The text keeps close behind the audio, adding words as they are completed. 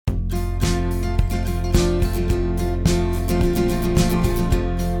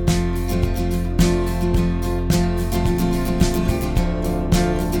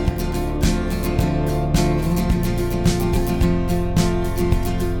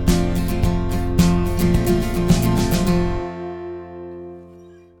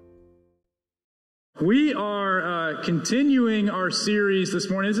continuing our series this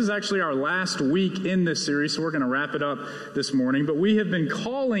morning. This is actually our last week in this series, so we're going to wrap it up this morning. But we have been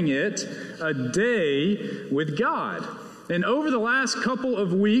calling it A Day with God. And over the last couple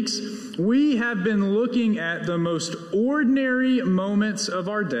of weeks, we have been looking at the most ordinary moments of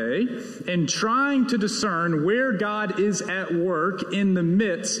our day and trying to discern where God is at work in the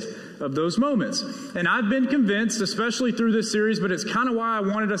midst of those moments. And I've been convinced, especially through this series, but it's kind of why I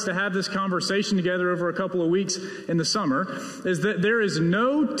wanted us to have this conversation together over a couple of weeks in the summer, is that there is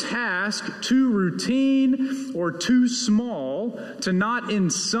no task too routine or too small to not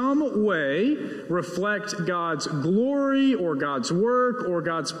in some way reflect God's glory or God's work or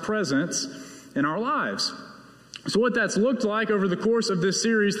God's presence in our lives. So what that's looked like over the course of this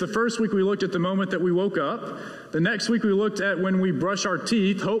series, the first week we looked at the moment that we woke up. The next week we looked at when we brush our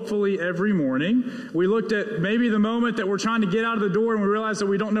teeth, hopefully every morning. We looked at maybe the moment that we're trying to get out of the door and we realize that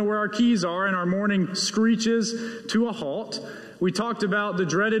we don't know where our keys are and our morning screeches to a halt. We talked about the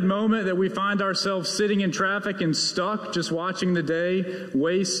dreaded moment that we find ourselves sitting in traffic and stuck just watching the day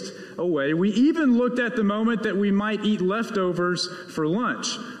waste away. We even looked at the moment that we might eat leftovers for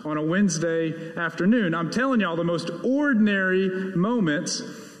lunch on a Wednesday afternoon. I'm telling y'all, the most ordinary moments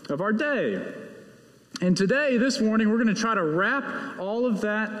of our day. And today, this morning, we're going to try to wrap all of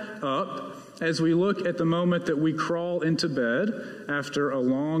that up as we look at the moment that we crawl into bed after a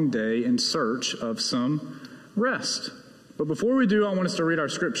long day in search of some rest. But before we do, I want us to read our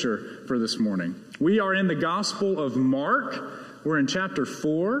scripture for this morning. We are in the Gospel of Mark. We're in chapter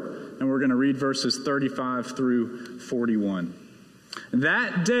 4, and we're going to read verses 35 through 41.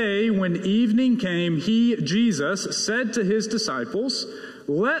 That day, when evening came, he, Jesus, said to his disciples,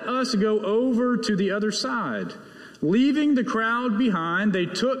 "Let us go over to the other side." Leaving the crowd behind, they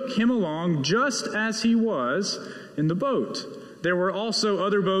took him along just as he was in the boat. There were also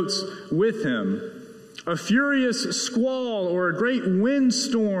other boats with him. A furious squall or a great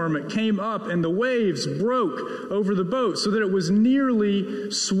windstorm came up, and the waves broke over the boat so that it was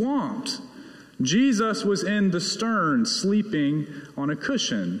nearly swamped. Jesus was in the stern, sleeping on a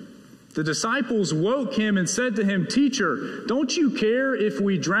cushion. The disciples woke him and said to him, "Teacher, don't you care if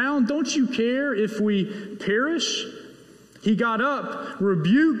we drown? Don't you care if we perish?" He got up,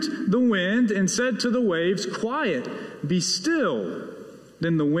 rebuked the wind, and said to the waves, "Quiet, be still."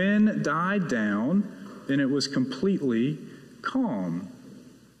 Then the wind died down, and it was completely calm.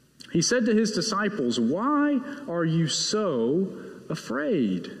 He said to his disciples, "Why are you so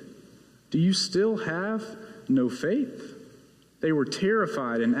afraid? Do you still have no faith?" They were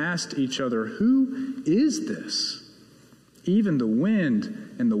terrified and asked each other, "Who is this? Even the wind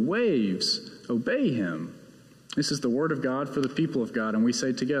and the waves obey him." This is the word of God for the people of God, and we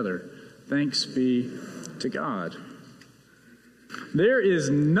say together, "Thanks be to God." There is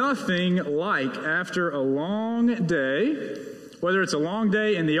nothing like, after a long day, whether it's a long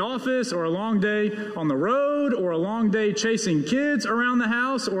day in the office or a long day on the road or a long day chasing kids around the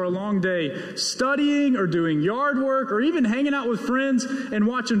house or a long day studying or doing yard work or even hanging out with friends and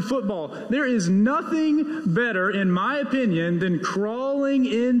watching football. There is nothing better, in my opinion, than crawling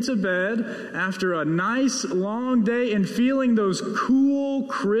into bed after a nice long day and feeling those cool,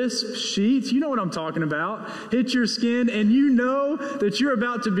 crisp sheets. You know what I'm talking about. Hit your skin, and you know that you're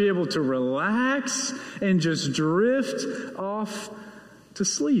about to be able to relax and just drift off to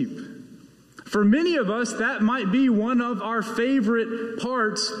sleep. For many of us, that might be one of our favorite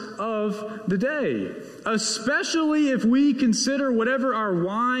parts of the day, especially if we consider whatever our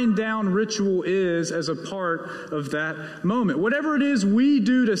wind down ritual is as a part of that moment. Whatever it is we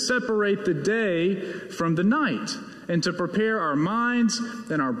do to separate the day from the night and to prepare our minds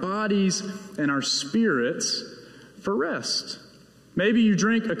and our bodies and our spirits for rest. Maybe you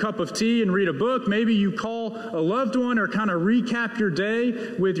drink a cup of tea and read a book. Maybe you call a loved one or kind of recap your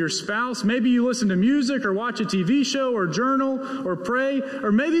day with your spouse. Maybe you listen to music or watch a TV show or journal or pray.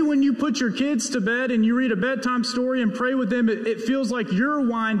 Or maybe when you put your kids to bed and you read a bedtime story and pray with them, it feels like your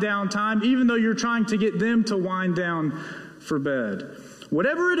wind down time, even though you're trying to get them to wind down for bed.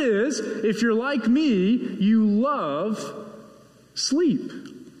 Whatever it is, if you're like me, you love sleep.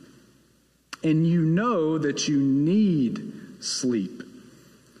 And you know that you need sleep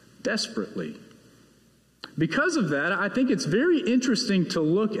desperately. Because of that, I think it's very interesting to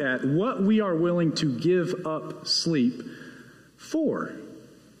look at what we are willing to give up sleep for.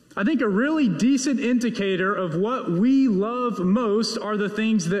 I think a really decent indicator of what we love most are the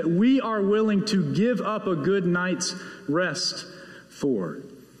things that we are willing to give up a good night's rest for.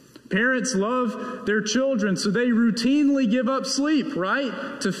 Parents love their children, so they routinely give up sleep,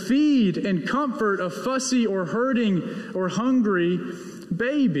 right? To feed and comfort a fussy or hurting or hungry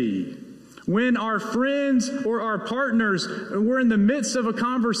baby. When our friends or our partners, we're in the midst of a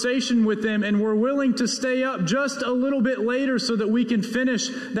conversation with them and we're willing to stay up just a little bit later so that we can finish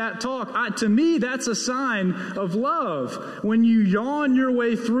that talk. To me, that's a sign of love. When you yawn your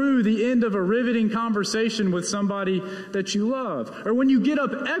way through the end of a riveting conversation with somebody that you love. Or when you get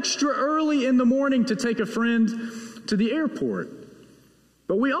up extra early in the morning to take a friend to the airport.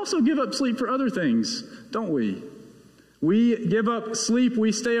 But we also give up sleep for other things, don't we? We give up sleep,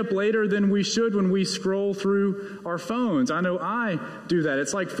 we stay up later than we should when we scroll through our phones. I know I do that.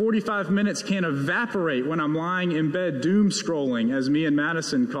 It's like 45 minutes can evaporate when I'm lying in bed doom scrolling, as me and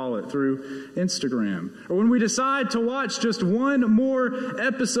Madison call it, through Instagram. Or when we decide to watch just one more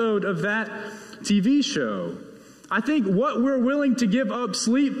episode of that TV show. I think what we're willing to give up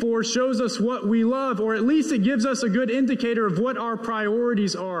sleep for shows us what we love, or at least it gives us a good indicator of what our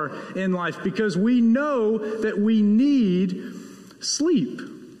priorities are in life, because we know that we need sleep.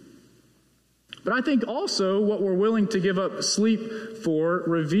 But I think also what we're willing to give up sleep for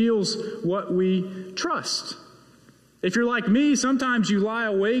reveals what we trust. If you're like me, sometimes you lie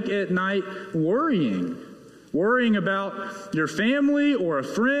awake at night worrying about your family or a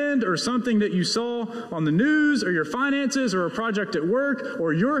friend or something that you saw on the news or your finances or a project at work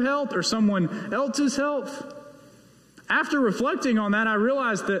or your health or someone else's health. After reflecting on that, I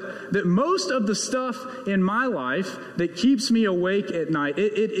realized that most of the stuff in my life that keeps me awake at night,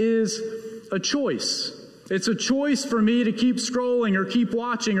 it is a choice. It's a choice for me to keep scrolling or keep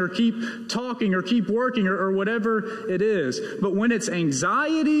watching or keep talking or keep working or whatever it is. But when it's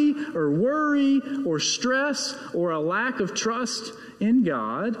anxiety or worry or stress or a lack of trust in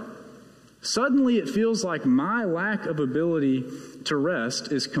God, suddenly it feels like my lack of ability to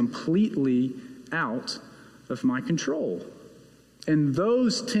rest is completely out of my control. And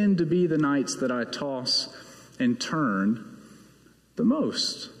those tend to be the nights that I toss and turn the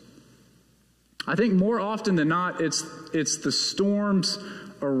most. I think more often than not, it's the storms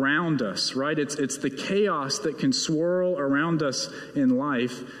around us, right? It's the chaos that can swirl around us in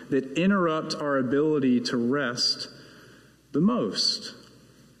life that interrupt our ability to rest the most.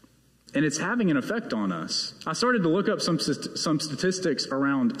 And it's having an effect on us. I started to look up some statistics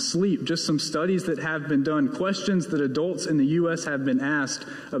around sleep, just some studies that have been done, questions that adults in the U.S. have been asked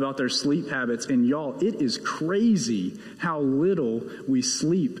about their sleep habits. And y'all, it is crazy how little we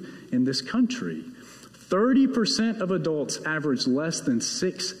sleep in this country. 30% of adults average less than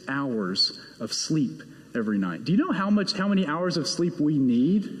 6 hours of sleep every night. Do you know how many hours of sleep we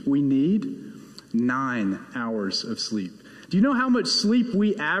need? We need 9 hours of sleep. Do you know how much sleep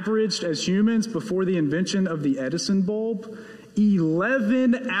we averaged as humans before the invention of the Edison bulb?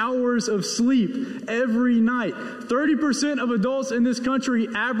 11 hours of sleep every night. 30% of adults in this country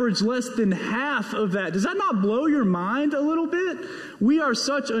average less than half of that. Does that not blow your mind a little bit? We are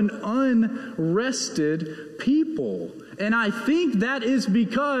such an unrested people. And I think that is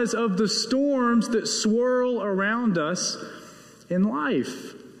because of the storms that swirl around us in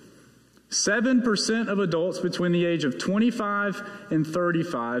life. 7% of adults between the age of 25 and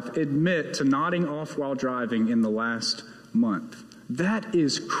 35 admit to nodding off while driving in the last month. That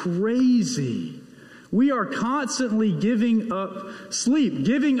is crazy. We are constantly giving up sleep,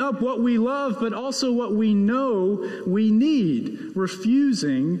 giving up what we love, but also what we know we need,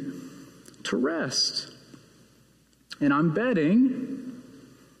 refusing to rest. And I'm betting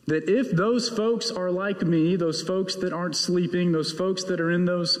that if those folks are like me, those folks that aren't sleeping, those folks that are in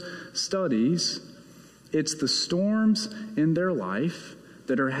those studies, it's the storms in their life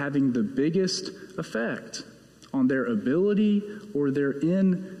that are having the biggest effect on their ability or their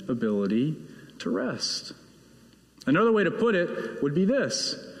inability to rest. Another way to put it would be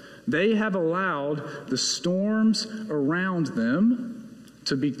this: they have allowed the storms around them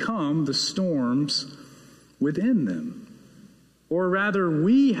to become the storms within them. Or rather,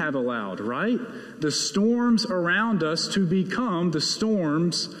 we have allowed, right, the storms around us to become the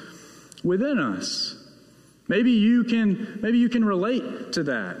storms within us. Maybe you can relate to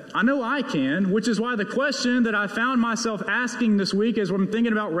that. I know I can, which is why the question that I found myself asking this week as I'm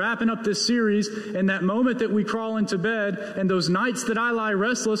thinking about wrapping up this series, and that moment that we crawl into bed, and those nights that I lie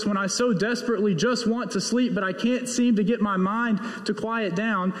restless when I so desperately just want to sleep, but I can't seem to get my mind to quiet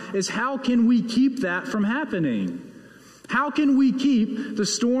down, is how can we keep that from happening? How can we keep the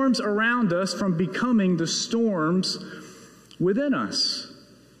storms around us from becoming the storms within us?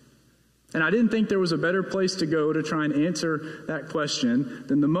 And I didn't think there was a better place to go to try and answer that question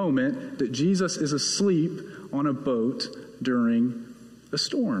than the moment that Jesus is asleep on a boat during a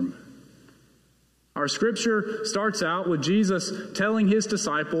storm. Our scripture starts out with Jesus telling his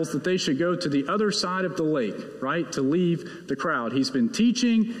disciples that they should go to the other side of the lake, right, to leave the crowd. He's been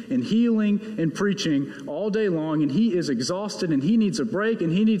teaching and healing and preaching all day long, and he is exhausted, and he needs a break,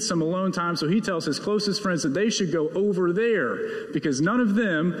 and he needs some alone time, so he tells his closest friends that they should go over there because none of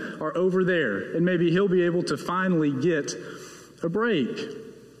them are over there, and maybe he'll be able to finally get a break.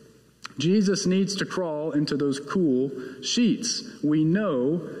 Jesus needs to crawl into those cool sheets. We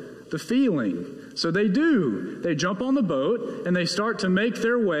know the feeling. So they do. They jump on the boat and they start to make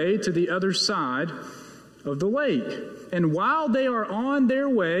their way to the other side of the lake. And while they are on their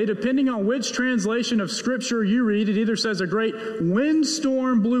way, depending on which translation of Scripture you read, it either says a great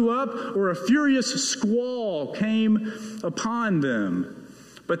windstorm blew up or a furious squall came upon them.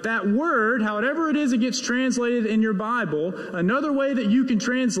 But that word, however it is it gets translated in your Bible, another way that you can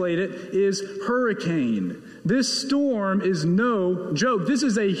translate it is hurricane. This storm is no joke. This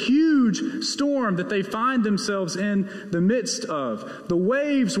is a huge storm that they find themselves in the midst of. The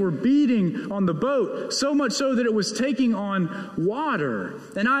waves were beating on the boat, so much so that it was taking on water.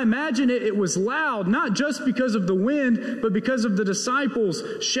 And I imagine it was loud, not just because of the wind, but because of the disciples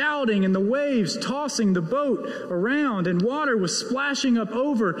shouting and the waves tossing the boat around, and water was splashing up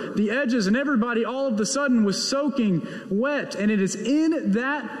over the edges, and everybody all of a sudden was soaking wet. And it is in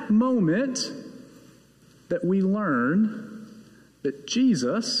that moment that we learn that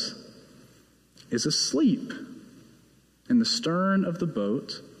Jesus is asleep in the stern of the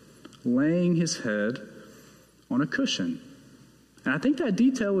boat, laying his head on a cushion. And I think that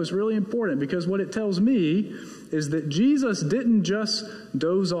detail is really important because what it tells me is that Jesus didn't just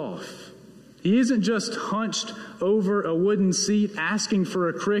doze off. He isn't just hunched over a wooden seat asking for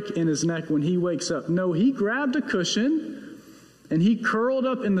a crick in his neck when he wakes up. No, he grabbed a cushion and he curled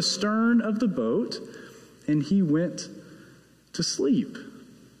up in the stern of the boat and he went to sleep.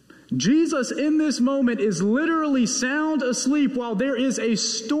 Jesus in this moment is literally sound asleep while there is a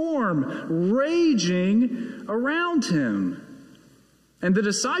storm raging around him. And the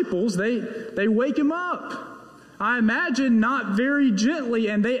disciples, they wake him up. I imagine not very gently,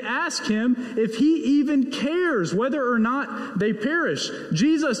 and they ask him if he even cares whether or not they perish.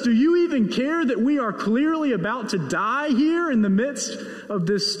 Jesus, do you even care that we are clearly about to die here in the midst of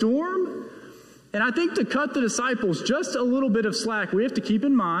this storm? And I think to cut the disciples just a little bit of slack, we have to keep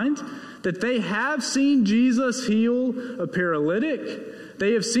in mind that they have seen Jesus heal a paralytic.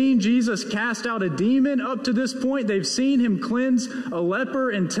 They have seen Jesus cast out a demon up to this point. They've seen him cleanse a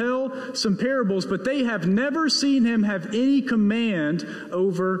leper and tell some parables, but they have never seen him have any command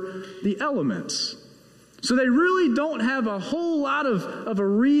over the elements. So they really don't have a whole lot of a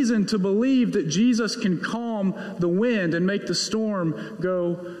reason to believe that Jesus can calm the wind and make the storm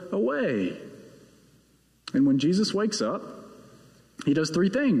go away. And when Jesus wakes up, he does three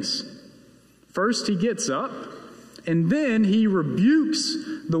things. First, he gets up, and then he rebukes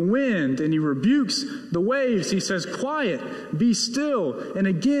the wind, and he rebukes the waves. He says, "Quiet, be still." And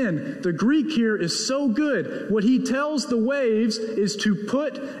again, the Greek here is so good. What he tells the waves is to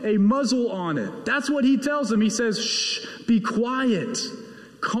put a muzzle on it. That's what he tells them. He says, "Shh, be quiet,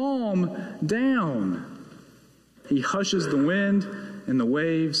 calm down." He hushes the wind and the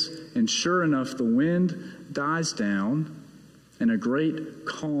waves, and sure enough, the wind dies down, and a great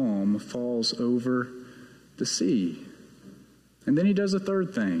calm falls over the sea. And then he does a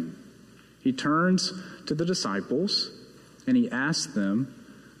third thing. He turns to the disciples, and he asks them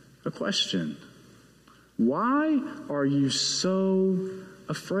a question. Why are you so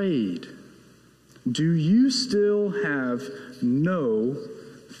afraid? Do you still have no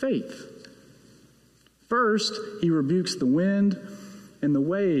faith? First, he rebukes the wind and the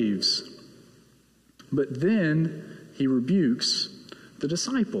waves. But then he rebukes the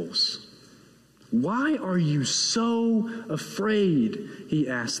disciples. Why are you so afraid? He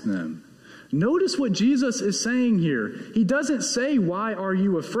asked them. Notice what Jesus is saying here. He doesn't say, "Why are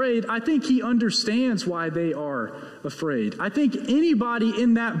you afraid?" I think he understands why they are afraid. I think anybody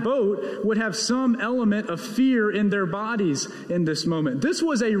in that boat would have some element of fear in their bodies in this moment. This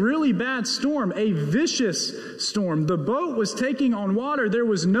was a really bad storm, a vicious storm. The boat was taking on water. There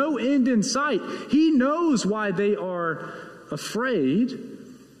was no end in sight. He knows why they are afraid.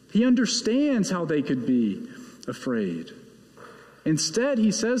 He understands how they could be afraid. Instead,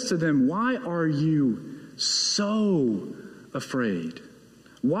 he says to them, "Why are you so afraid?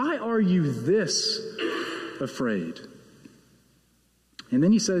 Why are you this afraid?" And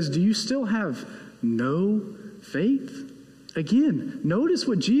then he says, "Do you still have no faith?" Again, notice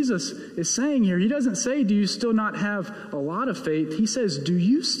what Jesus is saying here. He doesn't say, "Do you still not have a lot of faith?" He says, "Do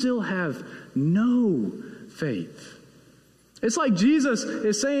you still have no faith?" It's like Jesus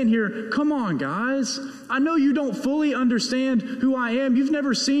is saying here, come on, guys. I know you don't fully understand who I am. You've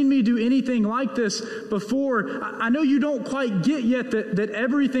never seen me do anything like this before. I know you don't quite get yet that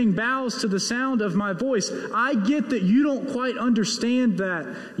everything bows to the sound of my voice. I get that you don't quite understand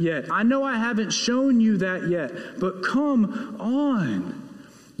that yet. I know I haven't shown you that yet, but come on.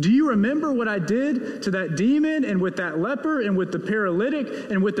 Do you remember what I did to that demon and with that leper and with the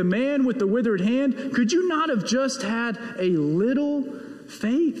paralytic and with the man with the withered hand? Could you not have just had a little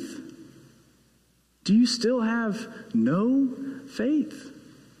faith? Do you still have no faith?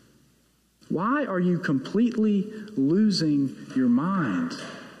 Why are you completely losing your mind?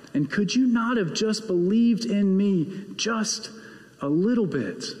 And could you not have just believed in me just a little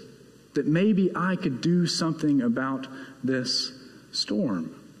bit, that maybe I could do something about this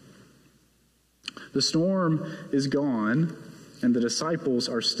storm? The storm is gone, and the disciples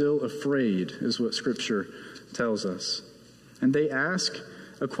are still afraid, is what Scripture tells us. And they ask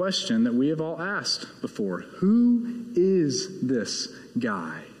a question that we have all asked before. Who is this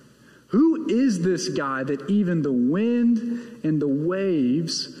guy? Who is this guy that even the wind and the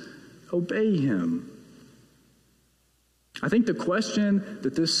waves obey him? I think the question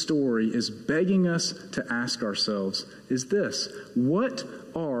that this story is begging us to ask ourselves is this: what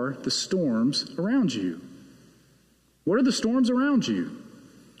are the storms around you? What are the storms around you?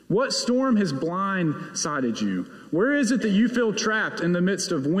 What storm has blindsided you? Where is it that you feel trapped in the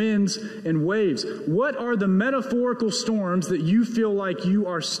midst of winds and waves? What are the metaphorical storms that you feel like you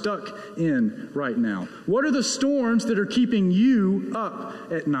are stuck in right now? What are the storms that are keeping you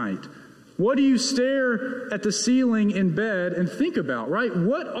up at night? What do you stare at the ceiling in bed and think about, right?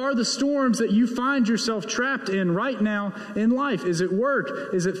 What are the storms that you find yourself trapped in right now in life? Is it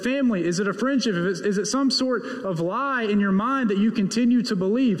work? Is it family? Is it a friendship? Is it some sort of lie in your mind that you continue to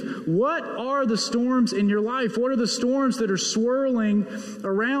believe? What are the storms in your life? What are the storms that are swirling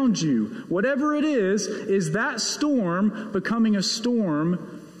around you? Whatever it is that storm becoming a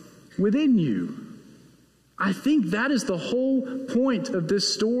storm within you? I think that is the whole point of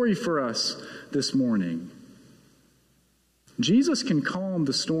this story for us this morning. Jesus can calm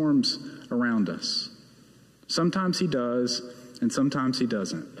the storms around us. Sometimes he does, and sometimes he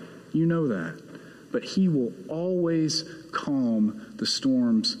doesn't. You know that. But he will always calm the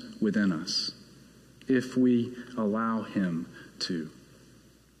storms within us if we allow him to.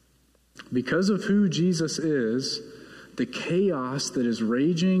 Because of who Jesus is, the chaos that is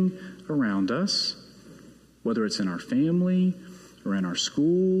raging around us, whether it's in our family, or in our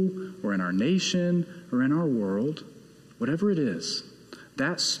school, or in our nation, or in our world, whatever it is,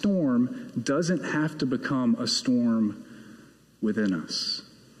 that storm doesn't have to become a storm within us.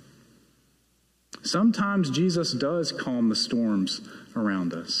 Sometimes Jesus does calm the storms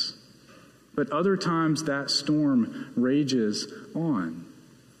around us, but other times that storm rages on.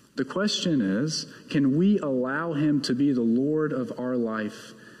 The question is, can we allow him to be the Lord of our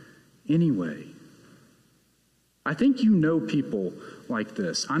life anyway? I think you know people like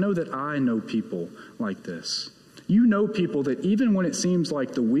this. I know that I know people like this. You know people that even when it seems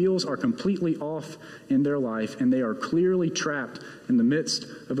like the wheels are completely off in their life and they are clearly trapped in the midst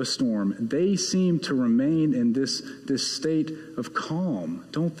of a storm, they seem to remain in this state of calm,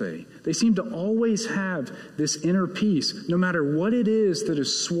 don't they? They seem to always have this inner peace, no matter what it is that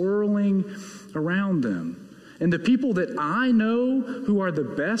is swirling around them. And the people that I know who are the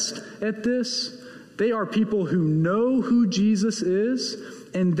best at this, they are people who know who Jesus is,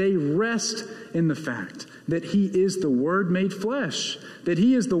 and they rest in the fact that he is the Word made flesh, that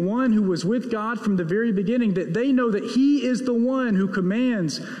he is the one who was with God from the very beginning, that they know that he is the one who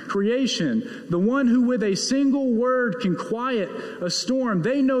commands creation, the one who with a single word can quiet a storm.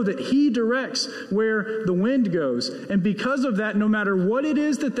 They know that he directs where the wind goes. And because of that, no matter what it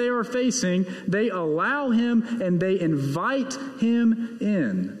is that they are facing, they allow him and they invite him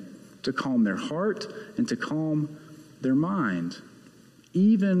in to calm their heart and to calm their mind,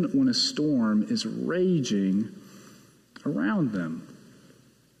 even when a storm is raging around them.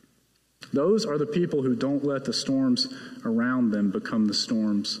 Those are the people who don't let the storms around them become the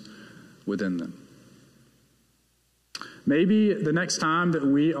storms within them. Maybe the next time that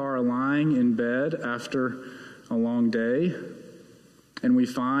we are lying in bed after a long day and we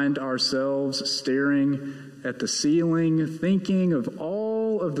find ourselves staring at the ceiling, thinking of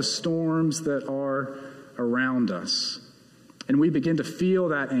all of the storms that are around us, and we begin to feel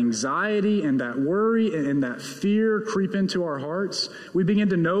that anxiety and that worry and that fear creep into our hearts, we begin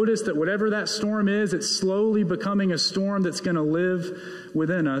to notice that whatever that storm is, it's slowly becoming a storm that's going to live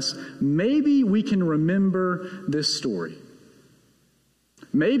within us. Maybe we can remember this story.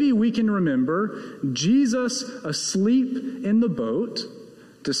 Maybe we can remember Jesus asleep in the boat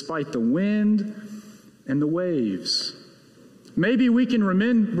despite the wind and the waves. Maybe we can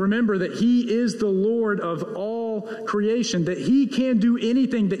remember that he is the Lord of all creation, that he can do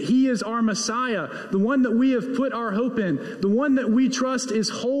anything, that he is our Messiah, the one that we have put our hope in, the one that we trust is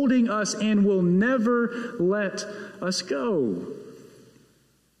holding us and will never let us go.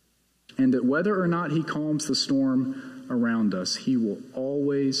 And that whether or not he calms the storm around us, he will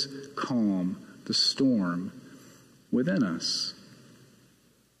always calm the storm within us.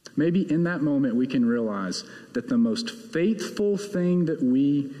 Maybe in that moment we can realize that the most faithful thing that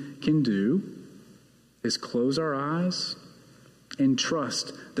we can do is close our eyes and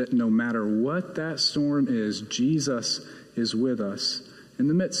trust that no matter what that storm is, Jesus is with us in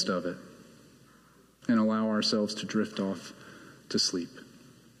the midst of it, and allow ourselves to drift off to sleep.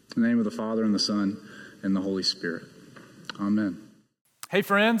 In the name of the Father, and the Son, and the Holy Spirit. Amen. Hey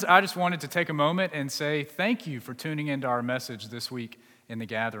friends, I just wanted to take a moment and say thank you for tuning into our message this week in the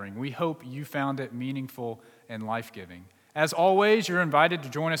gathering. We hope you found it meaningful and life-giving. As always, you're invited to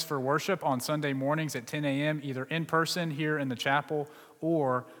join us for worship on Sunday mornings at 10 a.m., either in person here in the chapel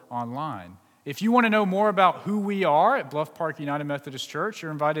or online. If you want to know more about who we are at Bluff Park United Methodist Church,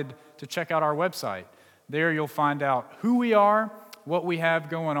 you're invited to check out our website. There you'll find out who we are, what we have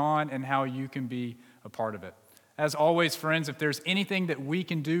going on, and how you can be a part of it. As always, friends, if there's anything that we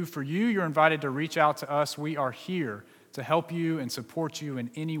can do for you, you're invited to reach out to us. We are here to help you and support you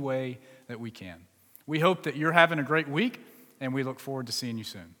in any way that we can. We hope that you're having a great week, and we look forward to seeing you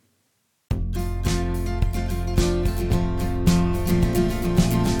soon.